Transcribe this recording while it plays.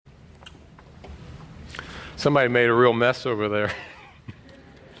Somebody made a real mess over there.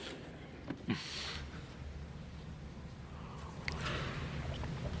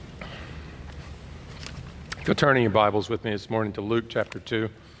 Go turn in your Bibles with me this morning to Luke chapter 2.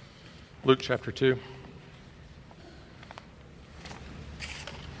 Luke chapter 2.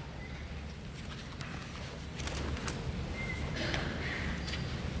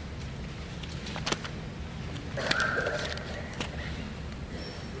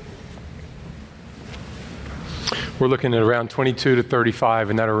 We're looking at around 22 to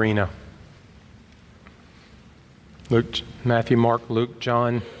 35 in that arena. Luke, Matthew, Mark, Luke,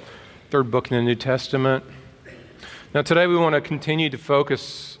 John, third book in the New Testament. Now today we want to continue to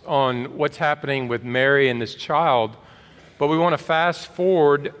focus on what's happening with Mary and this child, but we want to fast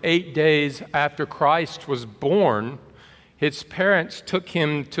forward 8 days after Christ was born. His parents took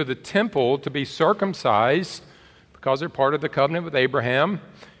him to the temple to be circumcised because they're part of the covenant with Abraham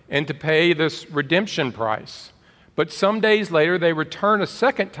and to pay this redemption price. But some days later, they return a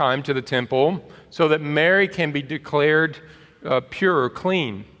second time to the temple so that Mary can be declared pure or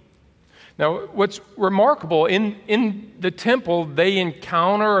clean. Now, what's remarkable, in the temple, they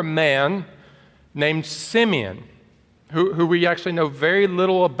encounter a man named Simeon, who we actually know very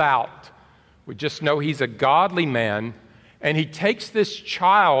little about. We just know he's a godly man, and he takes this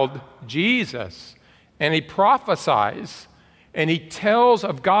child, Jesus, and he prophesies, and he tells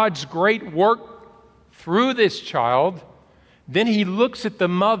of God's great work through this child. Then he looks at the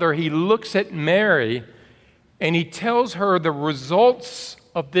mother, he looks at Mary, and he tells her the results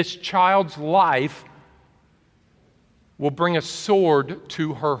of this child's life will bring a sword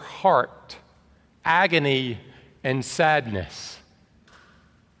to her heart, agony and sadness.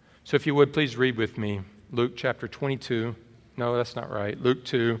 So if you would, please read with me Luke chapter 22. No, that's not right. Luke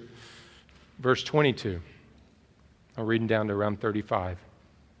 2, verse 22. I'll read down to around 35.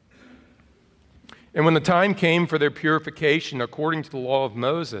 And when the time came for their purification according to the law of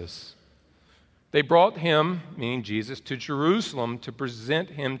Moses, they brought him, meaning Jesus, to Jerusalem to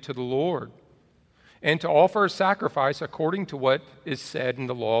present him to the Lord and to offer a sacrifice according to what is said in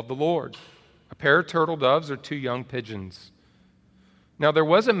the law of the Lord, a pair of turtle doves or 2 young pigeons. Now there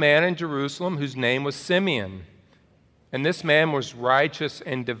was a man in Jerusalem whose name was Simeon, and this man was righteous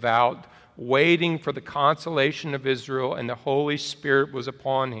and devout, waiting for the consolation of Israel, and the Holy Spirit was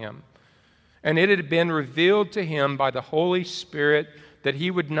upon him. And it had been revealed to him by the Holy Spirit that he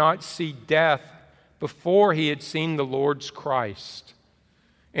would not see death before he had seen the Lord's Christ.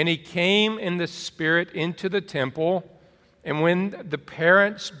 And he came in the Spirit into the temple, and when the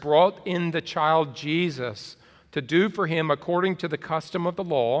parents brought in the child Jesus to do for him according to the custom of the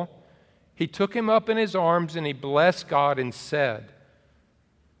law, he took him up in his arms and he blessed God and said,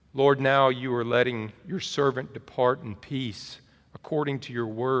 Lord, now you are letting your servant depart in peace according to your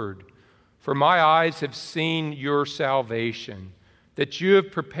word. For my eyes have seen your salvation, that you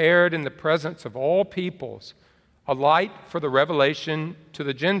have prepared in the presence of all peoples a light for the revelation to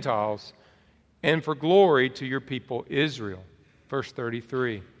the Gentiles and for glory to your people Israel. Verse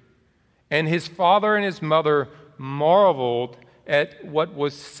 33. And his father and his mother marveled at what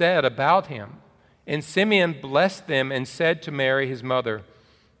was said about him. And Simeon blessed them and said to Mary his mother,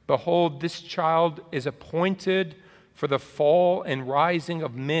 Behold, this child is appointed for the fall and rising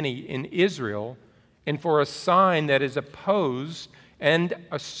of many in Israel, and for a sign that is opposed, and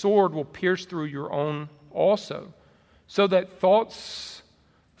a sword will pierce through your own also, so that thoughts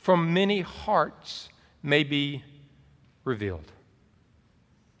from many hearts may be revealed.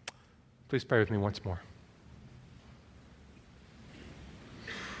 Please pray with me once more.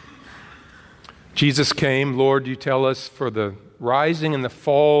 Jesus came, Lord, you tell us, for the rising and the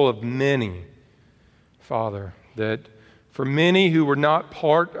fall of many, Father, that for many who were not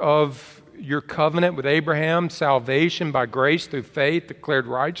part of your covenant with Abraham, salvation by grace through faith, declared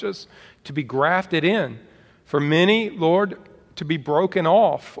righteous, to be grafted in. For many, Lord, to be broken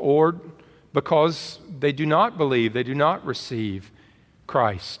off, or because they do not believe, they do not receive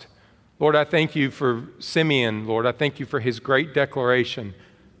Christ. Lord, I thank you for Simeon, Lord. I thank you for his great declaration.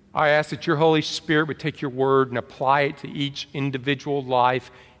 I ask that your Holy Spirit would take your word and apply it to each individual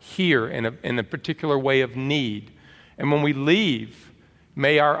life here in a particular way of need. And when we leave,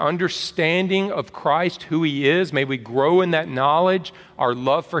 may our understanding of Christ, who he is, may we grow in that knowledge, our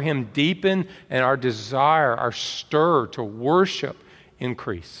love for him deepen, and our desire, our stir to worship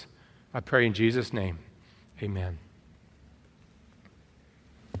increase. I pray in Jesus' name, amen.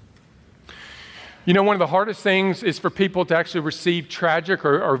 You know, one of the hardest things is for people to actually receive tragic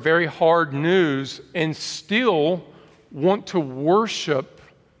or very hard news and still want to worship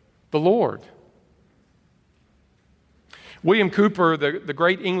the Lord. William Cowper, the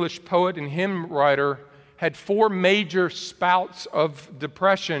great English poet and hymn writer, had 4 major spouts of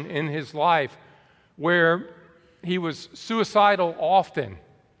depression in his life where he was suicidal often.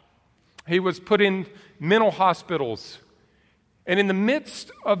 He was put in mental hospitals. And in the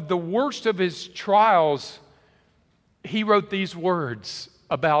midst of the worst of his trials, he wrote these words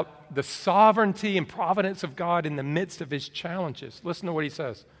about the sovereignty and providence of God in the midst of his challenges. Listen to what he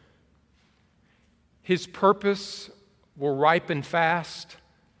says. His purpose will ripen fast,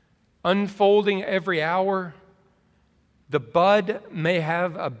 unfolding every hour. The bud may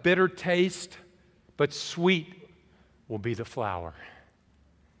have a bitter taste, but sweet will be the flower.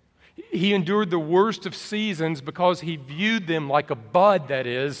 He endured the worst of seasons because he viewed them like a bud, that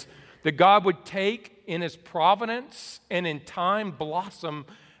is, that God would take in his providence and in time blossom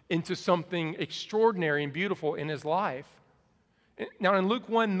into something extraordinary and beautiful in his life. Now in Luke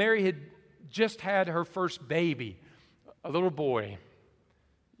 1, Mary had just had her first baby, a little boy.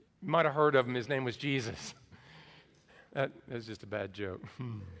 You might have heard of him. His name was Jesus. That was just a bad joke.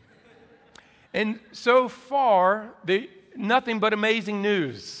 And so far, nothing but amazing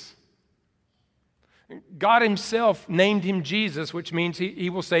news. God himself named him Jesus, which means he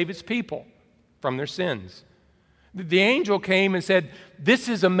will save his people from their sins. The angel came and said, "This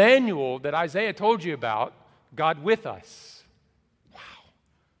is Emmanuel that Isaiah told you about, God with us." Wow.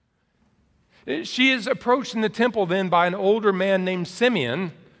 She is approached in the temple then by an older man named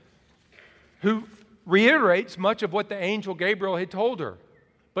Simeon, who reiterates much of what the angel Gabriel had told her,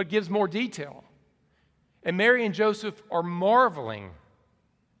 but gives more detail. And Mary and Joseph are marveling.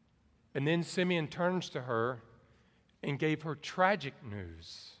 And then Simeon turns to her and gave her tragic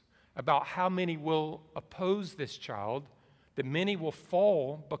news about how many will oppose this child, that many will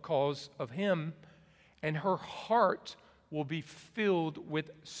fall because of him, and her heart will be filled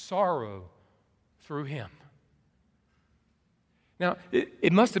with sorrow through him. Now,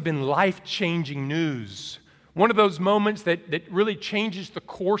 it must have been life-changing news. One of those moments that really changes the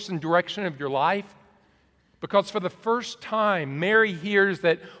course and direction of your life. Because for the first time, Mary hears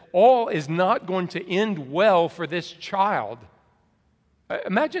that all is not going to end well for this child.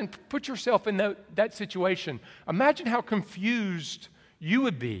 Imagine, put yourself in that situation. Imagine how confused you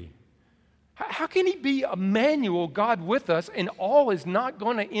would be. How can he be Emmanuel, God with us, and all is not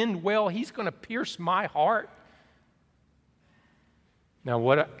going to end well? He's going to pierce my heart. Now,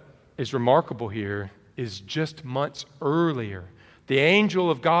 what is remarkable here is just months earlier, the angel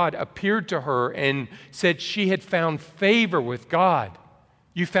of God appeared to her and said she had found favor with God.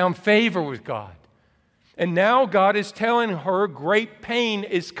 You found favor with God. And now God is telling her great pain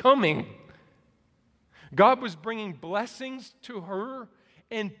is coming. God was bringing blessings to her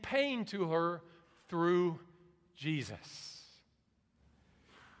and pain to her through Jesus.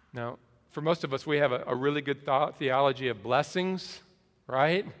 Now, for most of us, we have a really good theology of blessings,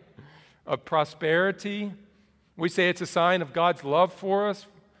 right? Of prosperity. We say it's a sign of God's love for us.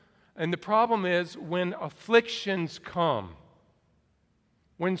 And the problem is when afflictions come,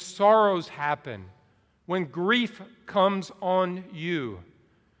 when sorrows happen, when grief comes on you,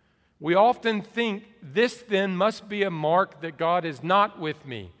 we often think this then must be a mark that God is not with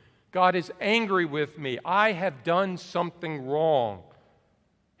me. God is angry with me. I have done something wrong.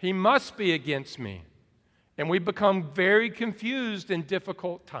 He must be against me. And we become very confused in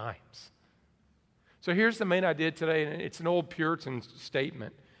difficult times. So here's the main idea today, and it's an old Puritan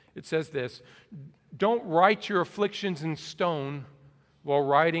statement. It says this: don't write your afflictions in stone while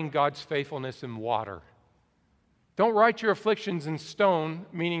writing God's faithfulness in water. Don't write your afflictions in stone,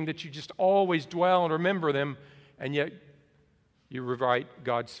 meaning that you just always dwell and remember them, and yet you write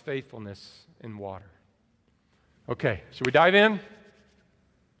God's faithfulness in water. Okay, should we dive in?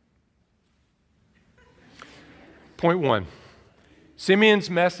 Point 1. Simeon's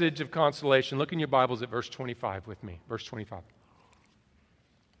message of consolation. Look in your Bibles at verse 25 with me. Verse 25.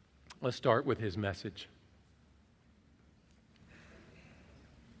 Let's start with his message.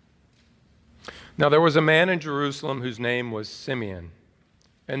 Now there was a man in Jerusalem whose name was Simeon.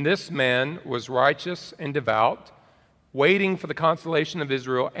 And this man was righteous and devout, waiting for the consolation of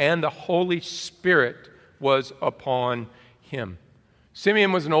Israel, and the Holy Spirit was upon him.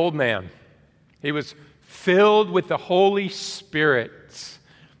 Simeon was an old man. He was filled with the Holy Spirit.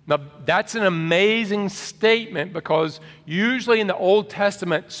 Now, that's an amazing statement because usually in the Old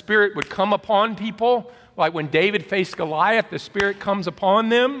Testament, Spirit would come upon people. Like when David faced Goliath, the Spirit comes upon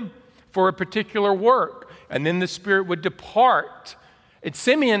them for a particular work, and then the Spirit would depart. At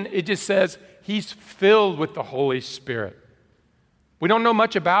Simeon, it just says he's filled with the Holy Spirit. We don't know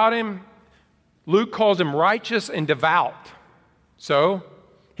much about him. Luke calls him righteous and devout. So,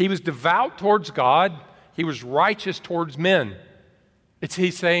 he was devout towards God. He was righteous towards men.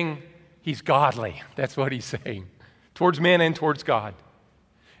 He's saying, He's godly. That's what he's saying. Towards men and towards God.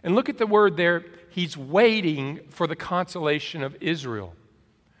 And look at the word there. He's waiting for the consolation of Israel.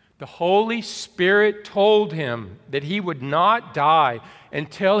 The Holy Spirit told him that he would not die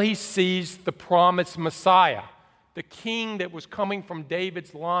until he sees the promised Messiah, the king that was coming from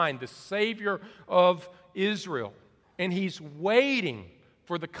David's line, the Savior of Israel. And he's waiting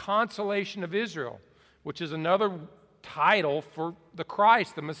for the consolation of Israel, which is another title for the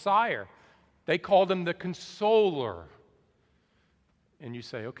Christ, the Messiah. They called him the Consoler. And you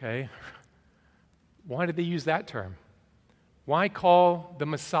say, okay, why did they use that term? Why call the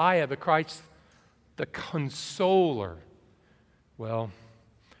Messiah, the Christ, the Consoler? Well,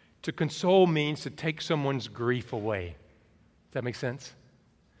 to console means to take someone's grief away. Does that make sense?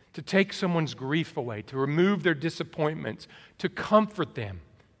 To take someone's grief away, to remove their disappointments, to comfort them.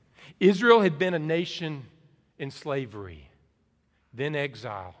 Israel had been a nation in slavery, then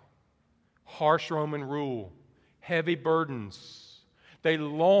exile, harsh Roman rule, heavy burdens. They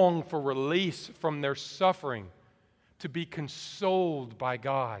longed for release from their suffering, to be consoled by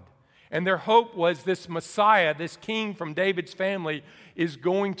God. And their hope was this Messiah, this king from David's family, is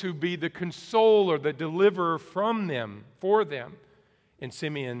going to be the consoler, the deliverer from them, for them. And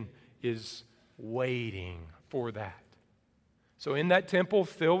Simeon is waiting for that. So in that temple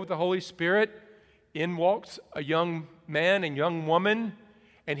filled with the Holy Spirit, in walks a young man and young woman,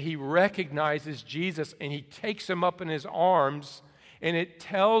 and he recognizes Jesus, and he takes him up in his arms, and it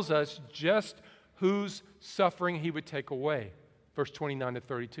tells us just whose suffering he would take away. Verse 29 to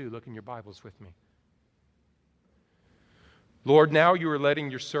 32, look in your Bibles with me. Lord, now you are letting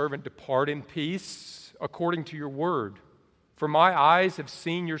your servant depart in peace according to your word. For my eyes have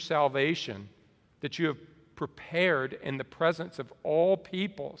seen your salvation, that you have prepared in the presence of all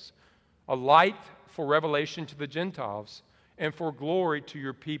peoples, a light for revelation to the Gentiles and for glory to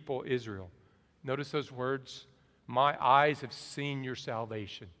your people Israel. Notice those words, my eyes have seen your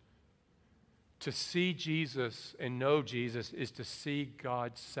salvation. To see Jesus and know Jesus is to see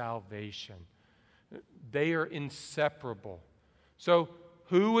God's salvation. They are inseparable. So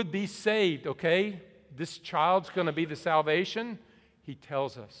who would be saved, okay? This child's going to be the salvation. He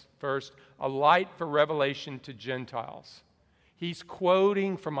tells us, first, a light for revelation to Gentiles. He's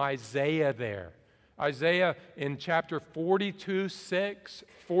quoting from Isaiah there. Isaiah in chapter 42:6,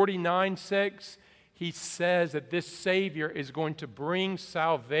 49:6, he says that this Savior is going to bring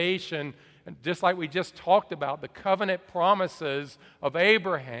salvation. And just like we just talked about, the covenant promises of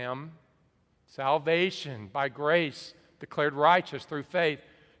Abraham, salvation by grace, declared righteous through faith,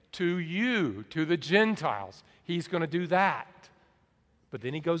 to you, to the Gentiles. He's going to do that. But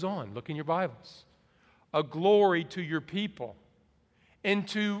then he goes on, look in your Bibles. A glory to your people. And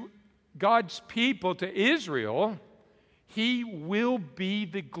to God's people, to Israel, he will be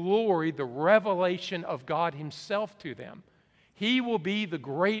the glory, the revelation of God himself to them. He will be the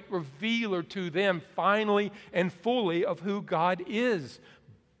great revealer to them finally and fully of who God is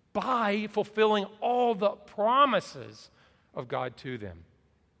by fulfilling all the promises of God to them.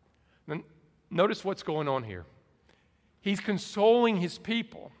 Then notice what's going on here. He's consoling his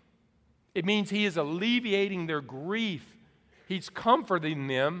people. It means he is alleviating their grief. He's comforting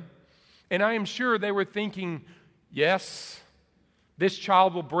them. And I am sure they were thinking, yes, this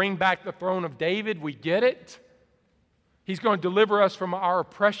child will bring back the throne of David. We get it. He's going to deliver us from our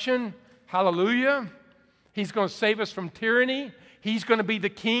oppression. Hallelujah. He's going to save us from tyranny. He's going to be the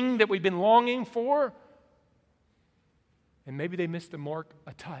king that we've been longing for. And maybe they missed the mark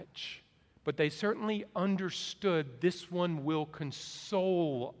a touch, but they certainly understood this one will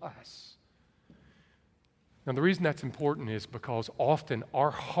console us. Now, the reason that's important is because often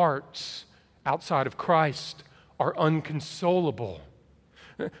our hearts outside of Christ are unconsolable.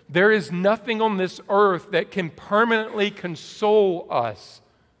 There is nothing on this earth that can permanently console us.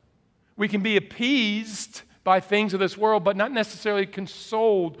 We can be appeased by things of this world, but not necessarily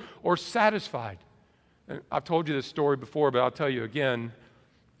consoled or satisfied. I've told you this story before, but I'll tell you again.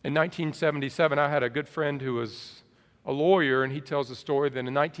 In 1977, I had a good friend who was a lawyer, and he tells the story that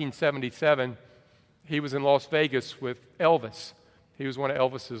in 1977, he was in Las Vegas with Elvis. He was one of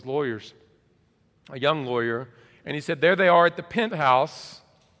Elvis's lawyers, a young lawyer. And he said, there they are at the Penthouse.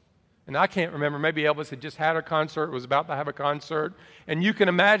 And I can't remember, maybe Elvis had just had a concert, was about to have a concert. And you can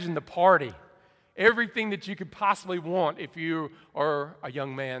imagine the party. Everything that you could possibly want if you are a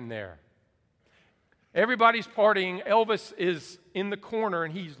young man there. Everybody's partying. Elvis is in the corner,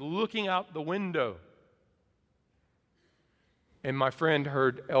 and he's looking out the window. And my friend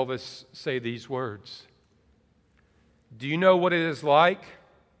heard Elvis say these words. Do you know what it is like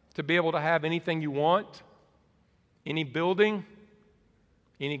to be able to have anything you want? Any building,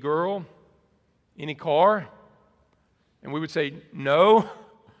 Any girl? Any car? And we would say, no.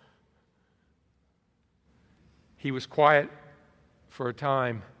 He was quiet for a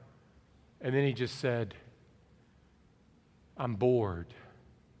time, and then he just said, I'm bored.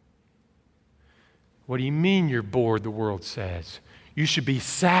 What do you mean you're bored, the world says? You should be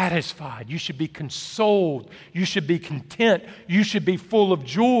satisfied. You should be consoled. You should be content. You should be full of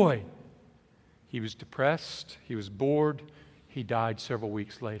joy. He was depressed. He was bored. He died several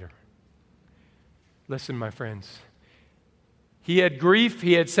weeks later. Listen, my friends. He had grief,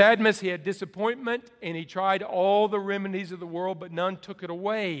 he had sadness, he had disappointment, and he tried all the remedies of the world, but none took it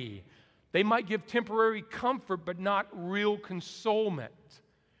away. They might give temporary comfort, but not real consolement.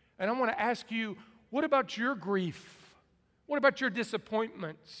 And I want to ask you, what about your grief? What about your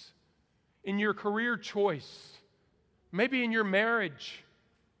disappointments in your career choice? Maybe in your marriage?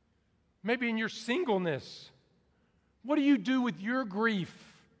 Maybe in your singleness? What do you do with your grief?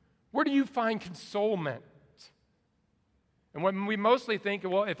 Where do you find consolement? And when we mostly think,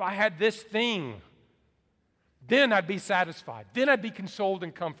 well, if I had this thing, then I'd be satisfied. Then I'd be consoled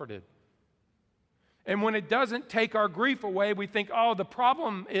and comforted. And when it doesn't take our grief away, we think, oh, the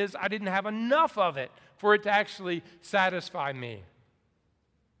problem is I didn't have enough of it for it to actually satisfy me.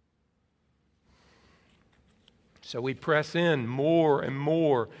 So we press in more and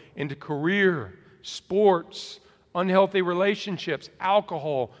more into career, sports, unhealthy relationships,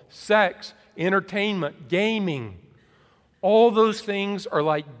 alcohol, sex, entertainment, gaming. All those things are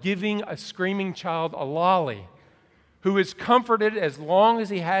like giving a screaming child a lolly who is comforted as long as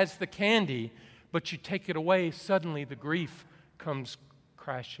he has the candy, but you take it away, suddenly the grief comes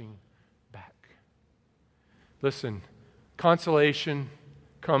crashing back. Listen, consolation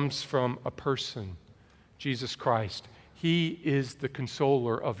comes from a person, Jesus Christ. He is the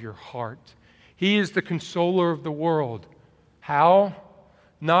consoler of your heart. He is the consoler of the world. How?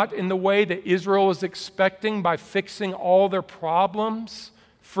 Not in the way that Israel is expecting by fixing all their problems,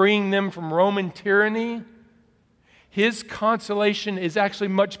 freeing them from Roman tyranny. His consolation is actually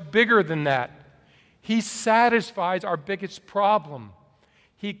much bigger than that. He satisfies our biggest problem.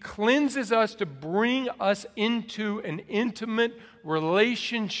 He cleanses us to bring us into an intimate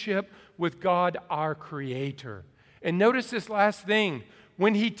relationship with God, our Creator. And notice this last thing.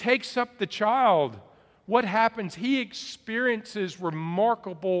 When He takes up the child, what happens? He experiences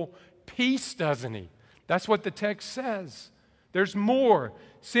remarkable peace, doesn't he? That's what the text says. There's more.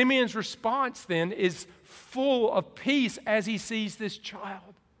 Simeon's response then is full of peace as he sees this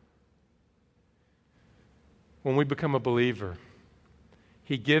child. When we become a believer,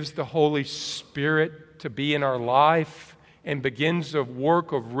 He gives the Holy Spirit to be in our life and begins a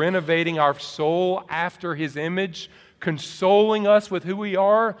work of renovating our soul after His image, consoling us with who we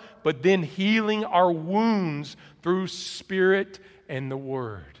are, but then healing our wounds through Spirit and the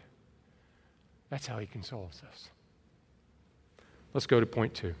Word. That's how He consoles us. Let's go to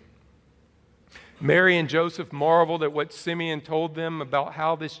point 2. Mary and Joseph marveled at what Simeon told them about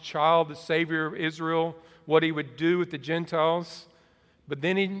how this child, the Savior of Israel, what He would do with the Gentiles. But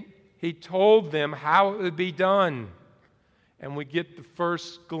then he told them how it would be done. And we get the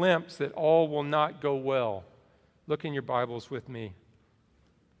first glimpse that all will not go well. Look in your Bibles with me.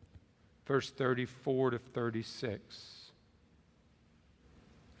 Verse 34 to 36.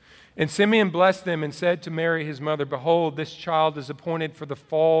 And Simeon blessed them and said to Mary his mother, Behold, this child is appointed for the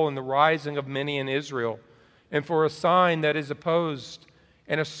fall and the rising of many in Israel, and for a sign that is opposed,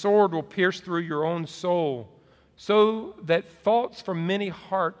 and a sword will pierce through your own soul, so that thoughts from many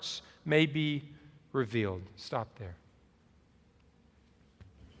hearts may be revealed. Stop there.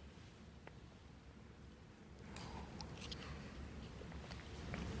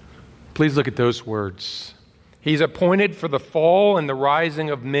 Please look at those words. He's appointed for the fall and the rising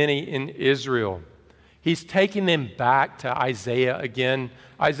of many in Israel. He's taking them back to Isaiah again.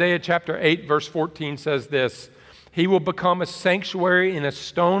 Isaiah chapter 8, verse 14 says this, He will become a sanctuary and a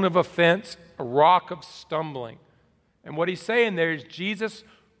stone of offense, a rock of stumbling. And what he's saying there is Jesus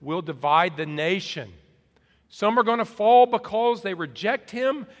will divide the nation. Some are going to fall because they reject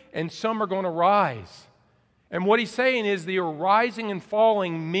Him, and some are going to rise. And what he's saying is the rising and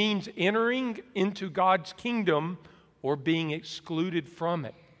falling means entering into God's kingdom or being excluded from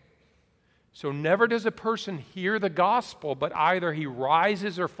it. So never does a person hear the gospel, but either he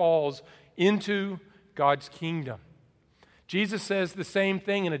rises or falls into God's kingdom. Jesus says the same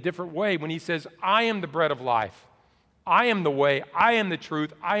thing in a different way when He says, I am the bread of life. I am the way. I am the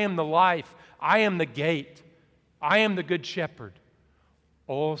truth. I am the life. I am the gate. I am the good shepherd.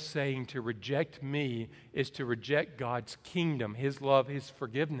 All saying to reject me is to reject God's kingdom, His love, His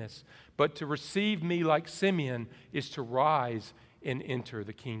forgiveness. But to receive me like Simeon is to rise and enter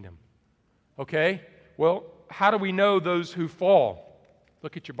the kingdom. Okay? Well, how do we know those who fall?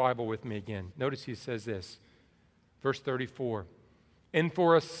 Look at your Bible with me again. Notice he says this, verse 34. And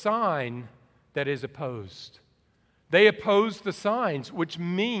for a sign that is opposed. They oppose the signs, which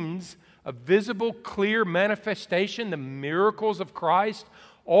means a visible, clear manifestation, the miracles of Christ,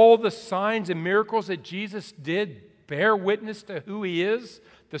 all the signs and miracles that Jesus did bear witness to who he is,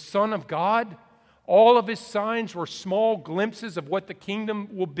 the Son of God. All of his signs were small glimpses of what the kingdom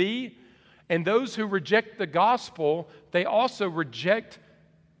will be. And those who reject the gospel, they also reject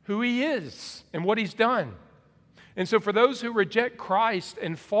who he is and what he's done. And so for those who reject Christ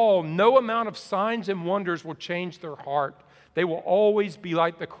and fall, no amount of signs and wonders will change their heart. They will always be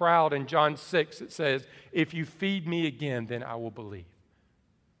like the crowd in John 6. It says, if you feed me again, then I will believe.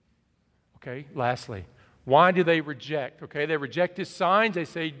 Okay, lastly, why do they reject? Okay, they reject his signs. They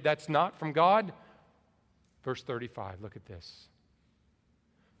say that's not from God. Verse 35, look at this.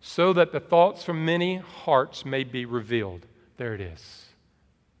 So that the thoughts from many hearts may be revealed. There it is.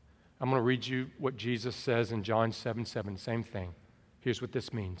 I'm going to read you what Jesus says in John 7:7. Same thing. Here's what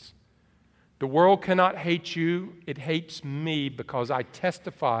this means. The world cannot hate you. It hates me because I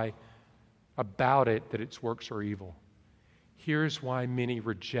testify about it that its works are evil. Here's why many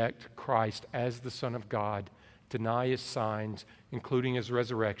reject Christ as the Son of God, deny his signs, including his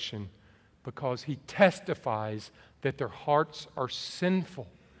resurrection, because he testifies that their hearts are sinful.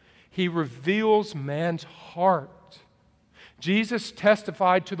 He reveals man's heart. Jesus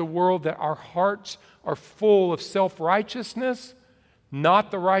testified to the world that our hearts are full of self-righteousness, not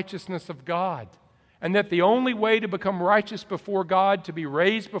the righteousness of God. And that the only way to become righteous before God, to be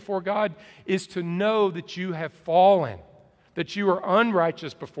raised before God, is to know that you have fallen, that you are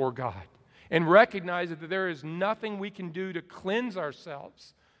unrighteous before God, and recognize that there is nothing we can do to cleanse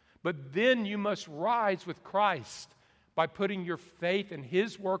ourselves. But then you must rise with Christ by putting your faith in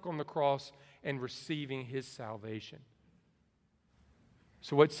his work on the cross and receiving his salvation.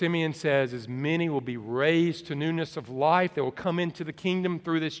 So what Simeon says is many will be raised to newness of life. They will come into the kingdom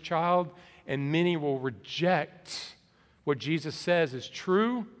through this child, and many will reject what Jesus says is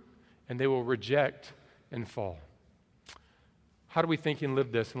true, and they will reject and fall. How do we think and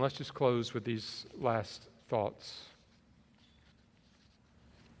live this? And let's just close with these last thoughts.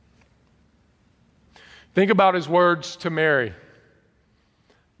 Think about his words to Mary.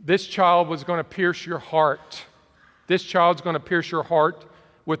 This child was going to pierce your heart. This child's going to pierce your heart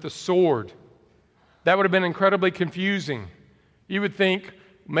with a sword. That would have been incredibly confusing. You would think,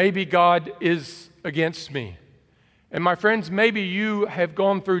 maybe God is against me. And my friends, maybe you have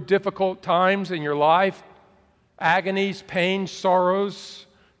gone through difficult times in your life, agonies, pains, sorrows,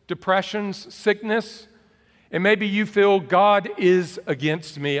 depressions, sickness, and maybe you feel God is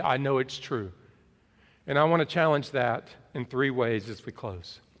against me. I know it's true. And I want to challenge that in 3 ways as we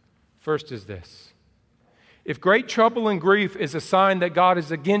close. First is this. If great trouble and grief is a sign that God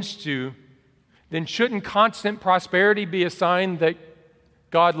is against you, then shouldn't constant prosperity be a sign that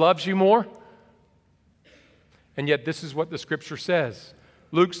God loves you more? And yet this is what the scripture says.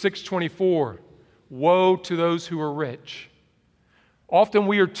 Luke 6:24, woe to those who are rich. Often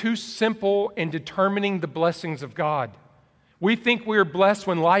we are too simple in determining the blessings of God. We think we are blessed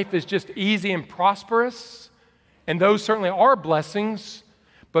when life is just easy and prosperous, and those certainly are blessings.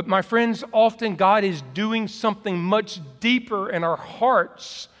 But my friends, often God is doing something much deeper in our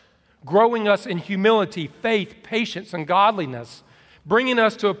hearts, growing us in humility, faith, patience, and godliness, bringing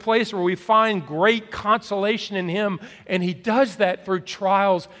us to a place where we find great consolation in him. And he does that through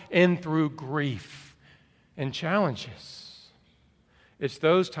trials and through grief and challenges. It's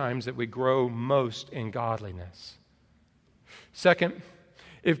those times that we grow most in godliness. Second,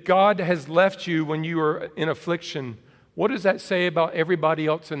 if God has left you when you are in affliction, what does that say about everybody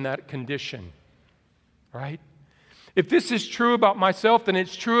else in that condition? Right? If this is true about myself, then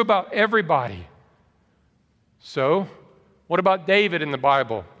it's true about everybody. So, what about David in the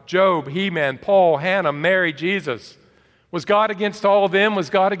Bible? Job, He-Man, Paul, Hannah, Mary, Jesus. Was God against all of them? Was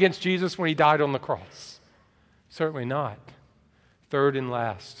God against Jesus when he died on the cross? Certainly not. Third and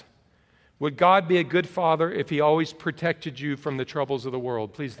last, would God be a good father if he always protected you from the troubles of the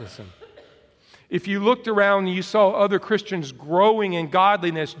world? Please listen. If you looked around and you saw other Christians growing in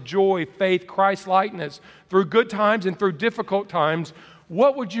godliness, joy, faith, Christ-likeness through good times and through difficult times,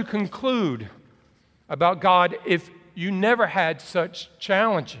 what would you conclude about God if you never had such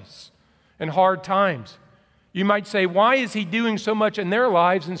challenges and hard times? You might say, why is he doing so much in their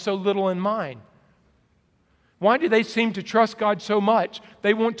lives and so little in mine? Why do they seem to trust God so much?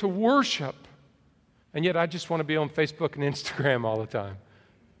 They want to worship. And yet I just want to be on Facebook and Instagram all the time.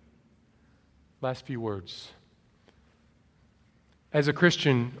 Last few words. As a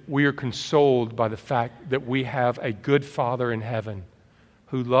Christian, we are consoled by the fact that we have a good Father in heaven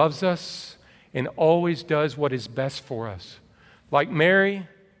who loves us and always does what is best for us. Like Mary,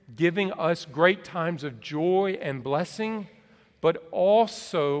 giving us great times of joy and blessing, but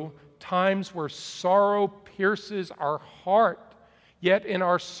also times where sorrow pierces our heart. Yet in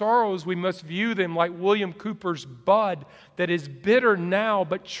our sorrows, we must view them like William Cooper's bud that is bitter now,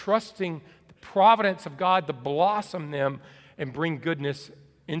 but trusting the providence of God to blossom them and bring goodness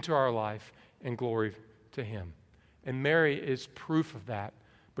into our life and glory to Him. And Mary is proof of that,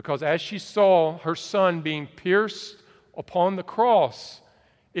 because as she saw her son being pierced upon the cross,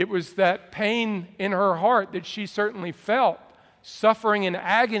 it was that pain in her heart that she certainly felt, suffering in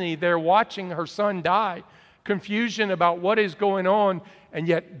agony there, watching her son die, confusion about what is going on, and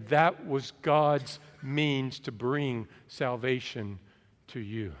yet that was God's means to bring salvation to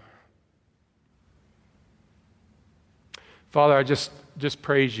you. Father, I just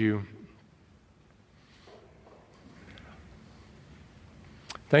praise you.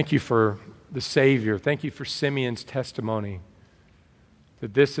 Thank you for the Savior. Thank you for Simeon's testimony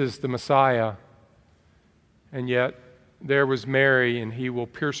that this is the Messiah, and yet there was Mary, and He will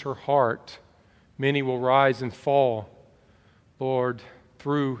pierce her heart. Many will rise and fall, Lord,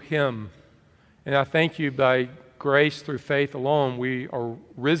 through Him. And I thank you, by grace through faith alone, we are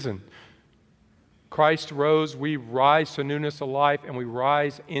risen. Christ rose, we rise to newness of life, and we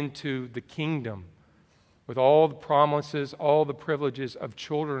rise into the kingdom with all the promises, all the privileges of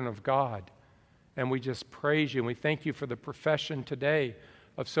children of God. And we just praise you, and we thank you for the profession today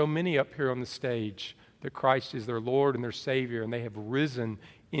of so many up here on the stage that Christ is their Lord and their Savior, and they have risen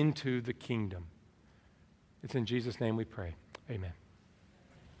into the kingdom. It's in Jesus' name we pray. Amen.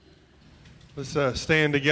 Let's stand together.